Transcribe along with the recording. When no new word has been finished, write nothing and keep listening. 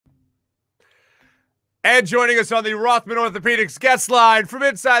And joining us on the Rothman Orthopedics guest line from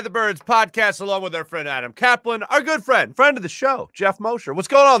Inside the Birds podcast, along with our friend Adam Kaplan, our good friend of the show, Geoff Mosher. What's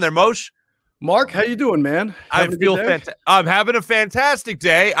going on there, Moshe? Mark, how you doing, man? I'm having a fantastic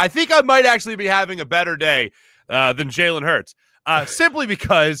day. I think I might actually be having a better day than Jalen Hurts, simply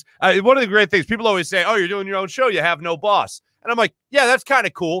because one of the great things, people always say, oh, you're doing your own show, you have no boss. And I'm like, yeah, that's kind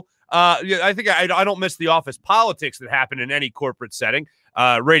of cool. I think I don't miss the office politics that happen in any corporate setting.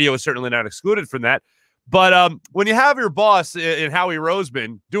 Radio is certainly not excluded from that. But when you have your boss in Howie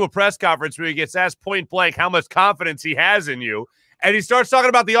Roseman do a press conference where he gets asked point blank how much confidence he has in you, and he starts talking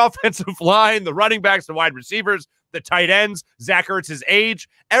about the offensive line, the running backs, the wide receivers, the tight ends, Zach Ertz's age,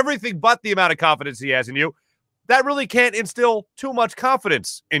 everything but the amount of confidence he has in you, that really can't instill too much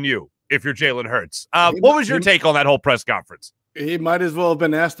confidence in you if you're Jalen Hurts. What was your take on that whole press conference? He might as well have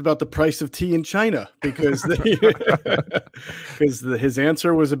been asked about the price of tea in China because his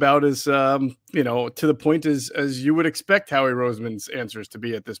answer was about as to the point as you would expect Howie Roseman's answers to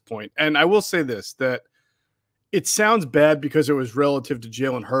be at this point. And I will say this, that it sounds bad because it was relative to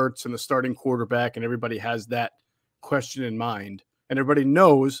Jalen Hurts and the starting quarterback, and everybody has that question in mind. And everybody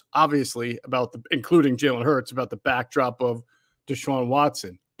knows, obviously, including Jalen Hurts, about the backdrop of Deshaun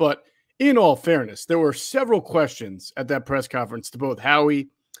Watson. But in all fairness, there were several questions at that press conference to both Howie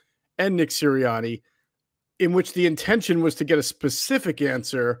and Nick Sirianni in which the intention was to get a specific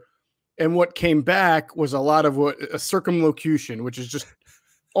answer, and what came back was a lot of a circumlocution, which is just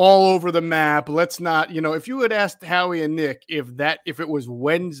all over the map. Let's not, if you had asked Howie and Nick if it was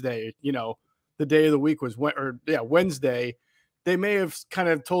Wednesday, the day of the week was Wednesday, they may have kind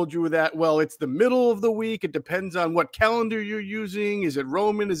of told you that, well, it's the middle of the week. It depends on what calendar you're using. Is it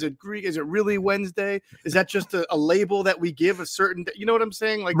Roman? Is it Greek? Is it really Wednesday? Is that just a label that we give a certain day? You know what I'm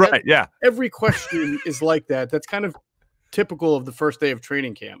saying? Like, right, yeah. Every question is like that. That's kind of typical of the first day of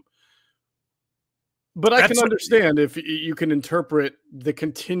training camp. But I can understand if you can interpret the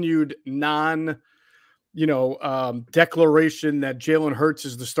continued declaration that Jalen Hurts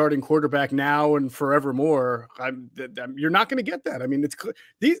is the starting quarterback now and forevermore. You're not going to get that. I mean, it's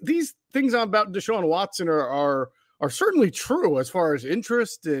these things about Deshaun Watson are certainly true as far as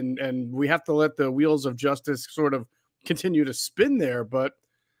interest, and we have to let the wheels of justice sort of continue to spin there. But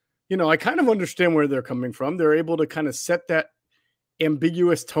I kind of understand where they're coming from. They're able to kind of set that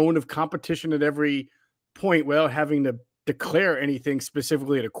ambiguous tone of competition at every point without having to declare anything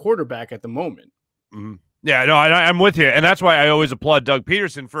specifically at a quarterback at the moment. Mm-hmm. Yeah, no, I'm with you. And that's why I always applaud Doug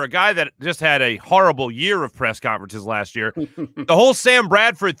Peterson for a guy that just had a horrible year of press conferences last year. The whole Sam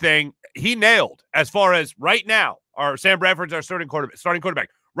Bradford thing, he nailed as far as right now. Sam Bradford's our starting quarterback.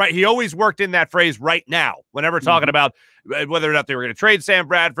 Right. He always worked in that phrase right now, whenever talking about whether or not they were going to trade Sam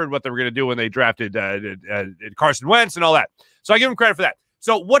Bradford, what they were going to do when they drafted Carson Wentz and all that. So I give him credit for that.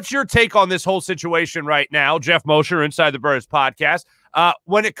 So what's your take on this whole situation right now? Geoff Mosher, Inside the Birds podcast.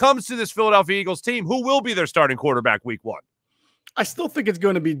 When it comes to this Philadelphia Eagles team, who will be their starting quarterback week one? I still think it's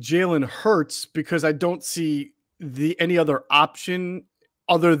going to be Jalen Hurts because I don't see any other option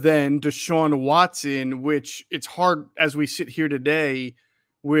other than Deshaun Watson, which it's hard as we sit here today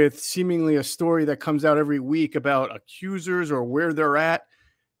with seemingly a story that comes out every week about accusers or where they're at.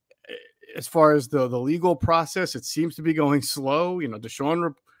 As far as the legal process, it seems to be going slow.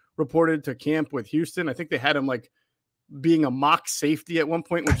 Deshaun reported to camp with Houston. I think they had him being a mock safety at one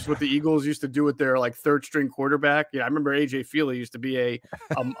point, which is what the Eagles used to do with their third string quarterback. I remember AJ Feely used to be a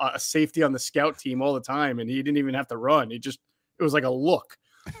safety on the scout team all the time, and he didn't even have to run. It was like a look.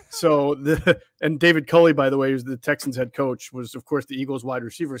 So and David Culley, by the way, who's the Texans head coach, was of course the Eagles wide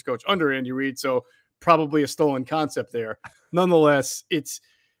receivers coach under Andy Reid. So probably a stolen concept there. Nonetheless, it's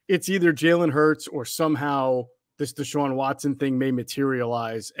either Jalen Hurts or somehow this Deshaun Watson thing may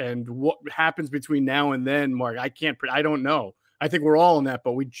materialize. And what happens between now and then, Mark, I don't know. I think we're all in that,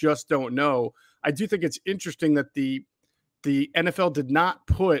 but we just don't know. I do think it's interesting that the NFL did not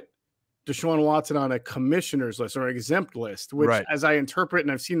put Deshaun Watson on a commissioner's list or an exempt list, which, right, as I interpret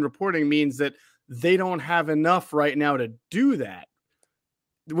and I've seen reporting, means that they don't have enough right now to do that,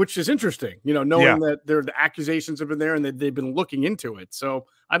 which is interesting, knowing that the accusations have been there and that they've been looking into it. So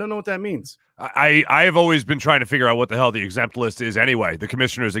I don't know what that means. I have always been trying to figure out what the hell the exempt list is anyway, the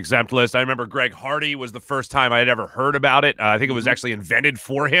commissioner's exempt list. I remember Greg Hardy was the first time I had ever heard about it. I think it was actually invented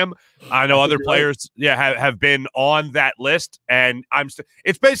for him. I know other players have been on that list, and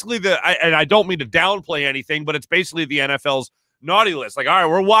it's basically and I don't mean to downplay anything, but it's basically the NFL's naughty list. All right,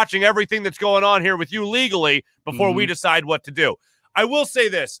 we're watching everything that's going on here with you legally before we decide what to do. I will say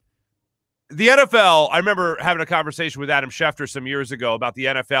this. The NFL, I remember having a conversation with Adam Schefter some years ago about the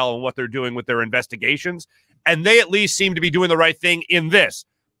NFL and what they're doing with their investigations, and they at least seem to be doing the right thing in this.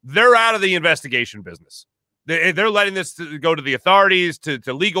 they're out of the investigation business. They're letting this go to the authorities, to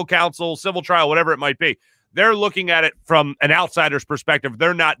legal counsel, civil trial, whatever it might be. They're looking at it from an outsider's perspective.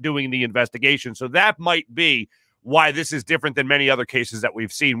 They're not doing the investigation. So that might be why this is different than many other cases that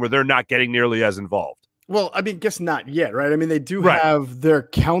we've seen where they're not getting nearly as involved. Well, I mean, guess not yet, right? I mean, they do have their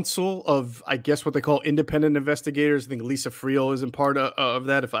council of, I guess, what they call independent investigators. I think Lisa Friel isn't part of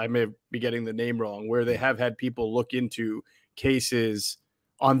that, if I may be getting the name wrong, where they have had people look into cases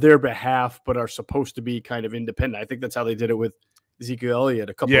on their behalf, but are supposed to be kind of independent. I think that's how they did it with Ezekiel Elliott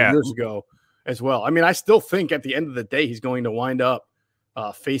a couple of years ago as well. I mean, I still think at the end of the day, he's going to wind up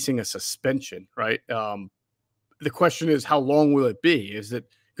facing a suspension, right? The question is, how long will it be? Is it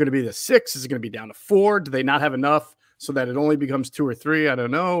going to be the 6? Is it going to be down to 4? Do they not have enough so that it only becomes 2 or 3? I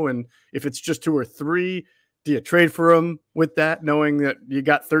don't know. And if it's just 2 or 3, do you trade for him with that, knowing that you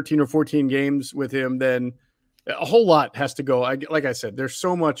got 13 or 14 games with him? Then a whole lot has to go. Like I said, there's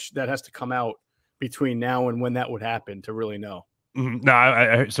so much that has to come out between now and when that would happen to really know. No,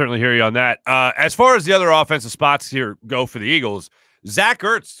 I certainly hear you on that. As far as the other offensive spots here go for the Eagles, Zach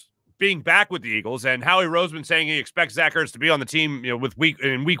Ertz being back with the Eagles and Howie Roseman saying he expects Zach Ertz to be on the team, with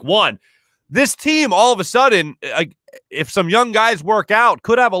in week 1. This team, all of a sudden, if some young guys work out,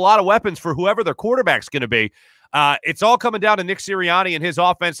 could have a lot of weapons for whoever their quarterback's going to be. It's all coming down to Nick Sirianni and his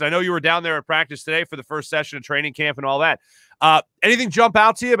offense. And I know you were down there at practice today for the first session of training camp and all that. Anything jump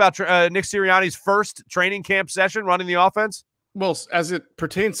out to you about Nick Sirianni's first training camp session running the offense? Well, as it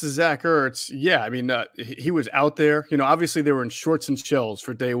pertains to Zach Ertz, yeah, I mean, he was out there. Obviously they were in shorts and shells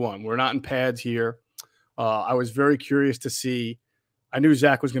for day one. We're not in pads here. I was very curious to see. I knew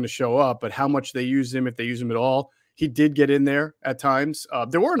Zach was going to show up, but how much they use him, if they use him at all. He did get in there at times.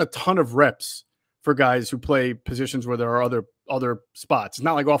 There weren't a ton of reps for guys who play positions where there are other spots. It's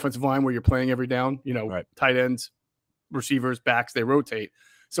not like offensive line where you're playing every down, Tight ends, receivers, backs, they rotate.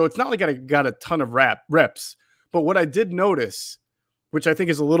 So it's not like I got a ton of reps. But what I did notice, which I think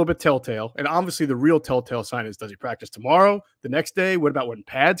is a little bit telltale, and obviously the real telltale sign is, does he practice tomorrow, the next day? What about when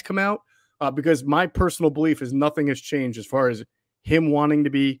pads come out? Because my personal belief is nothing has changed as far as him wanting to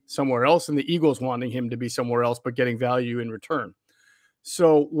be somewhere else and the Eagles wanting him to be somewhere else, but getting value in return.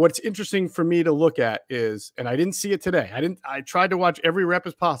 So what's interesting for me to look at is, and I didn't see it today. I tried to watch every rep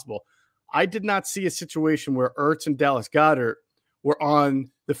as possible. I did not see a situation where Ertz and Dallas Goedert were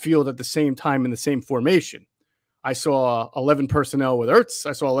on the field at the same time in the same formation. I saw 11 personnel with Ertz.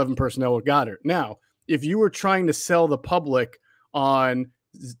 I saw 11 personnel with Goddard. Now, if you were trying to sell the public on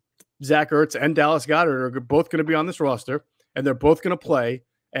Zach Ertz and Dallas Goedert are both going to be on this roster, and they're both going to play,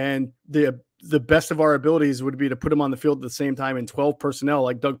 and the best of our abilities would be to put them on the field at the same time in 12 personnel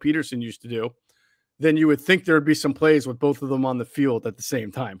like Doug Peterson used to do, then you would think there would be some plays with both of them on the field at the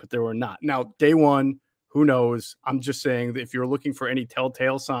same time, but there were not. Now, day one, who knows? I'm just saying that if you're looking for any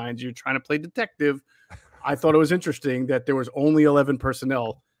telltale signs, you're trying to play detective, I thought it was interesting that there was only 11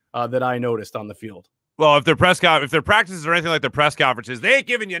 personnel that I noticed on the field. Well, if their practices are anything like their press conferences, they ain't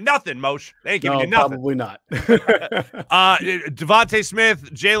giving you nothing, Moshe. They ain't giving you nothing. Probably not. Devontae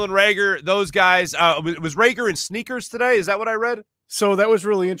Smith, Jalen Reagor, those guys. Was Reagor in sneakers today? Is that what I read? So that was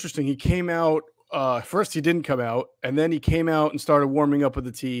really interesting. He came out. First, he didn't come out, and then he came out and started warming up with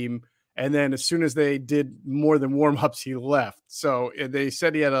the team. And then as soon as they did more than warm-ups, he left. So they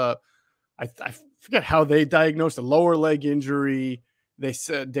said he had I forget how they diagnosed a lower leg injury. They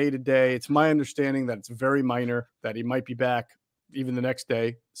said day to day. It's my understanding that it's very minor, that he might be back even the next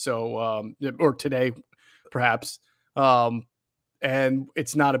day. So, or today, perhaps. And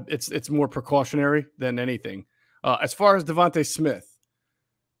it's not it's more precautionary than anything. As far as Devontae Smith,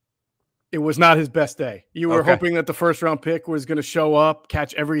 it was not his best day. You were hoping that the first round pick was going to show up,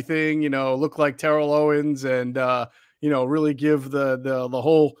 catch everything, look like Terrell Owens, and really give the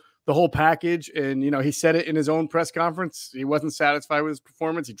whole package. And he said it in his own press conference. He wasn't satisfied with his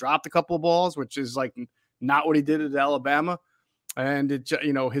performance. He dropped a couple of balls, which is like not what he did at Alabama. And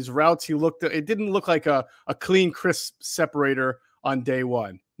his routes, it didn't look like a clean, crisp separator on day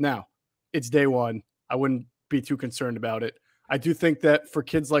one. Now it's day one. I wouldn't be too concerned about it. I do think that for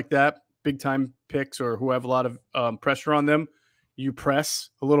kids like that, big time picks or who have a lot of pressure on them, you press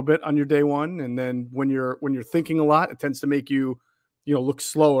a little bit on your day one. And then when you're thinking a lot, it tends to make you look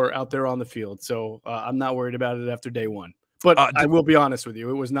slower out there on the field. So I'm not worried about it after day one. But I will be honest with you,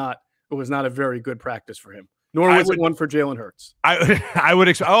 it was not a very good practice for him. Nor was it one for Jalen Hurts. I would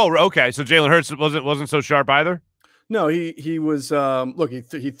expect. Oh, okay. So Jalen Hurts wasn't so sharp either. No, he was. Look,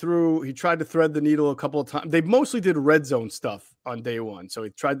 he tried to thread the needle a couple of times. They mostly did red zone stuff on day one. So he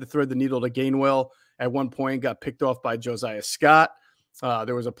tried to thread the needle to Gainwell at one point, got picked off by Josiah Scott.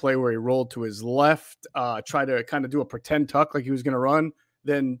 There was a play where he rolled to his left, tried to kind of do a pretend tuck like he was going to run.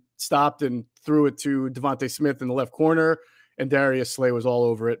 then stopped and threw it to Devontae Smith in the left corner, and Darius Slay was all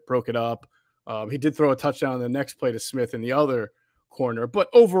over it, broke it up. He did throw a touchdown on the next play to Smith in the other corner. But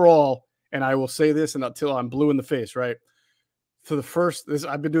overall, and I will say this and until I'm blue in the face, right? For the first,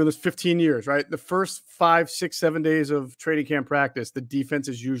 I've been doing this 15 years, right? The first 5, 6, 7 days of training camp practice, the defense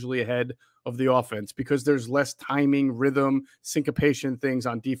is usually ahead of the offense because there's less timing, rhythm, syncopation things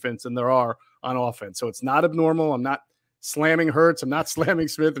on defense than there are on offense. So it's not abnormal. I'm not slamming Hurts. I'm not slamming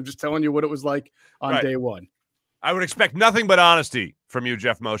Smith. I'm just telling you what it was like on day one. I would expect nothing but honesty from you,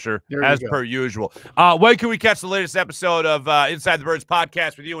 Geoff Mosher, as per usual. When can we catch the latest episode of Inside the Birds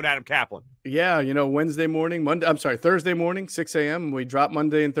podcast with you and Adam Kaplan? Yeah, Thursday morning, 6 a.m. We drop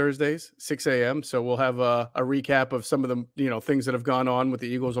Monday and Thursdays, 6 a.m. So we'll have a recap of some of the, things that have gone on with the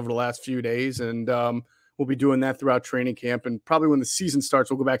Eagles over the last few days. And we'll be doing that throughout training camp. And probably when the season starts,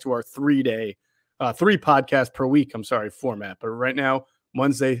 we'll go back to our 3 podcasts per week, format. But right now,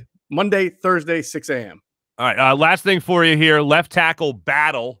 Monday, Thursday, 6 a.m. All right, last thing for you here, left tackle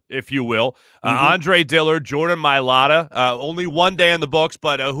battle, if you will. Andre Dillard, Jordan Mailata, only 1 day in the books,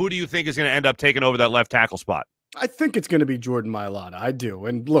 but who do you think is going to end up taking over that left tackle spot? I think it's going to be Jordan Mailata. I do.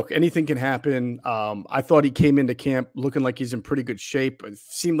 And look, anything can happen. I thought he came into camp looking like he's in pretty good shape. It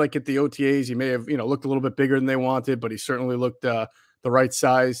seemed like at the OTAs he may have, looked a little bit bigger than they wanted, but he certainly looked the right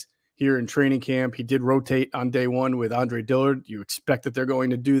size here in training camp. He did rotate on day one with Andre Dillard. You expect that they're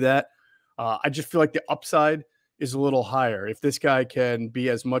going to do that. I just feel like the upside is a little higher. If this guy can be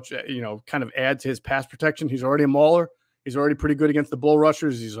as much, kind of add to his pass protection, he's already a mauler. He's already pretty good against the bull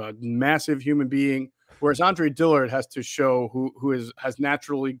rushers. He's a massive human being. Whereas Andre Dillard has to show who has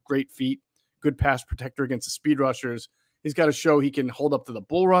naturally great feet, good pass protector against the speed rushers. He's got to show he can hold up to the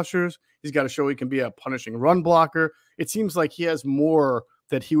bull rushers. He's got to show he can be a punishing run blocker. It seems like he has more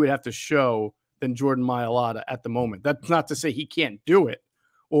that he would have to show than Jordan Mailata at the moment. That's not to say he can't do it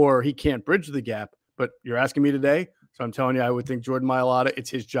or he can't bridge the gap, but you're asking me today, so I'm telling you, I would think Jordan Mailata, it's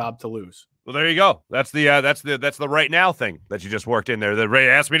his job to lose. Well, there you go. That's the right now thing that you just worked in there. The Ray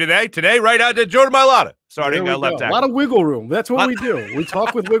asked me today, right out to Jordan Mailata, starting left tackle. A lot of wiggle room. That's what we do. We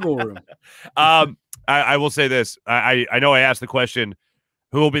talk with wiggle room. I will say this. I know I asked the question,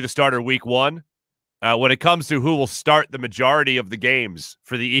 who will be the starter week 1? When it comes to who will start the majority of the games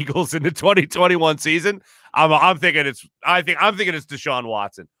for the Eagles in the 2021 season, I'm thinking it's Deshaun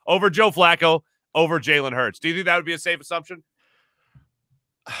Watson over Joe Flacco, over Jalen Hurts. Do you think that would be a safe assumption?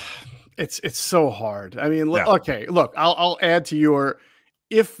 It's so hard. I mean, okay, look, I'll add to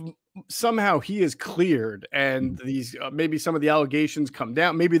if somehow he is cleared and these maybe some of the allegations come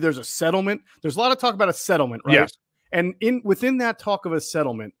down, maybe there's a settlement. There's a lot of talk about a settlement, right? Yes. And within that talk of a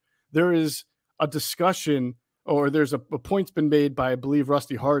settlement, there is a discussion, or there's a point's been made by, I believe,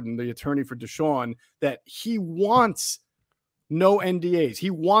 Rusty Harden, the attorney for Deshaun, that he wants no NDAs. He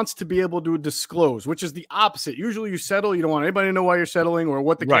wants to be able to disclose, which is the opposite. Usually you settle, you don't want anybody to know why you're settling or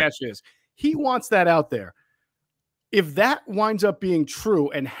what the cash is. He wants that out there. If that winds up being true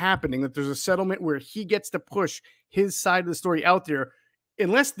and happening, that there's a settlement where he gets to push his side of the story out there,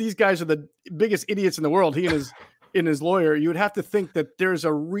 unless these guys are the biggest idiots in the world, he and his lawyer, you would have to think that there's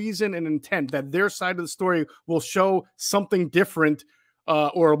a reason and intent that their side of the story will show something different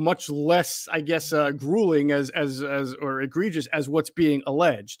or much less, I guess, grueling as or egregious as what's being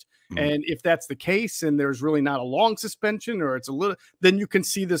alleged. And if that's the case and there's really not a long suspension or it's a little, then you can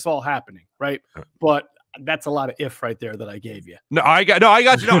see this all happening, right? But that's a lot of if right there that I gave you. I got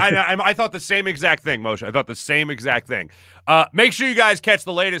you. No, I thought the same exact thing, Moshe. I thought the same exact thing. Make sure you guys catch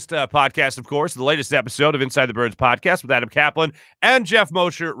the latest podcast, of course, the latest episode of Inside the Birds podcast with Adam Kaplan and Geoff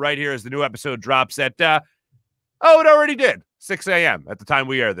Mosher right here as the new episode drops at, it already did, 6 a.m. at the time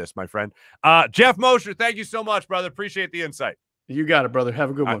we air this, my friend. Geoff Mosher, thank you so much, brother. Appreciate the insight. You got it, brother. Have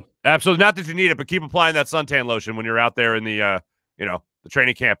a good one. Absolutely. Not that you need it, but keep applying that suntan lotion when you're out there in the, the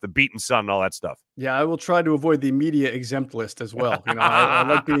training camp, the beaten sun, and all that stuff. Yeah, I will try to avoid the media exempt list as well. I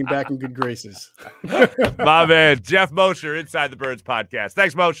like being back in good graces. My man, Geoff Mosher, Inside the Birds podcast.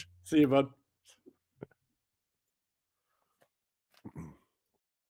 Thanks, Moshe. See you, bud.